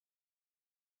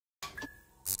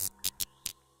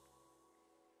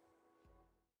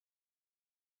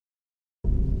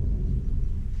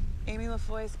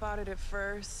LaFoy spotted it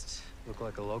first. Look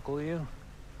like a local to you?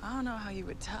 I don't know how you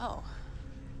would tell.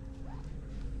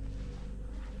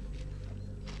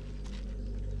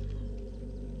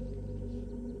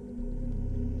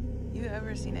 You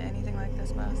ever seen anything like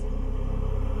this, boss?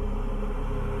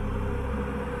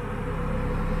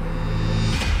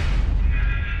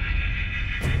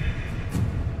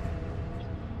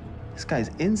 This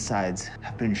guy's insides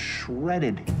have been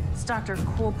shredded. It's Dr.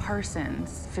 Cole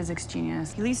Parsons, physics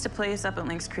genius. He leased a place up at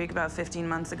Lynx Creek about 15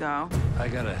 months ago. I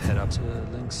gotta head up to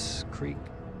Lynx Creek.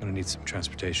 Gonna need some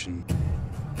transportation.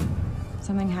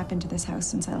 Something happened to this house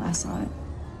since I last saw it.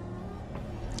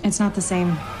 It's not the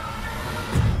same.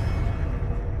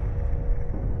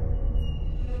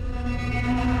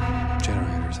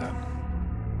 Generator's out.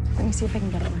 Let me see if I can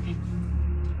get it working.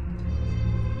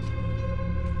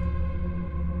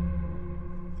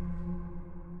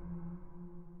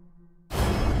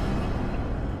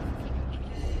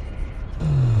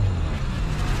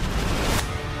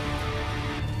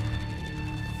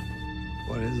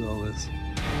 What is all this?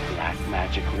 Black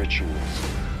magic rituals.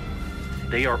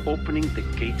 They are opening the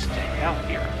gates to hell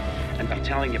here. And I'm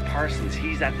telling you, Parsons,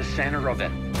 he's at the center of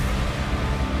it.